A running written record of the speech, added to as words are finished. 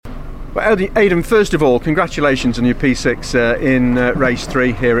Well, Aiden, first of all, congratulations on your P6 in race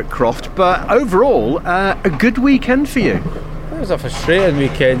 3 here at Croft. But overall, a good weekend for you. It was a frustrating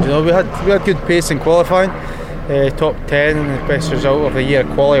weekend. We had good pace in qualifying, top 10, and the best result of the year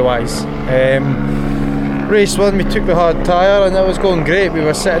quali-wise. Race 1, we took the hard tyre and it was going great. We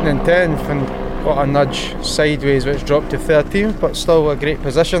were sitting in 10th and got a nudge sideways, which dropped to 13th, but still a great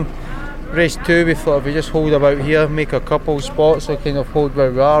position. Race 2, we thought if we just hold about here, make a couple spots, so kind of hold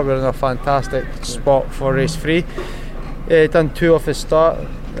where we are. We're in a fantastic spot for race 3. Done 2 off the start,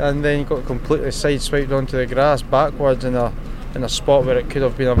 and then got completely sideswiped onto the grass backwards in a spot where it could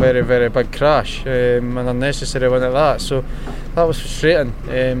have been a very, very big crash, an unnecessary one at that. So that was frustrating,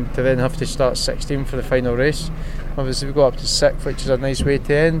 to then have to start 16 for the final race. Obviously we got up to 6th, which is a nice way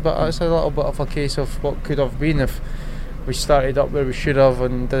to end, but it's a little bit of a case of what could have been if we started up where we should have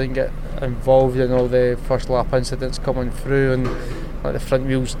and didn't get involved in all the first lap incidents coming through, and let the front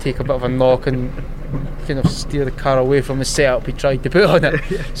wheels take a bit of a knock and kind of steer the car away from the setup he tried to put on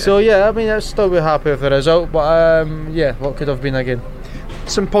it. So yeah, I mean, I'd still be happy with the result, but yeah, what could have been again.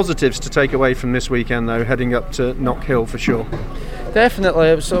 Some positives to take away from this weekend though, heading up to Knock Hill for sure. Definitely,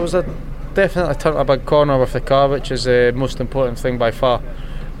 it was definitely turned a big corner with the car, which is the most important thing by far.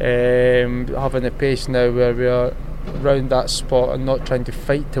 Having the pace now where we are round that spot and not trying to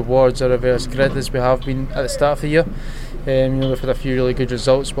fight towards a reverse grid as we have been at the start of the year. We've had a few really good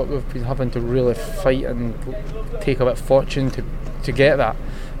results, but we've been having to really fight and take a bit of fortune to get that.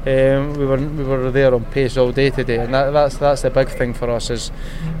 We were there on pace all day today, and that's the big thing for us, is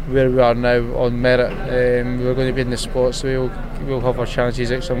where we are now on merit. We're going to be in the spot, so we'll have our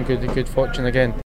chances at some good fortune again.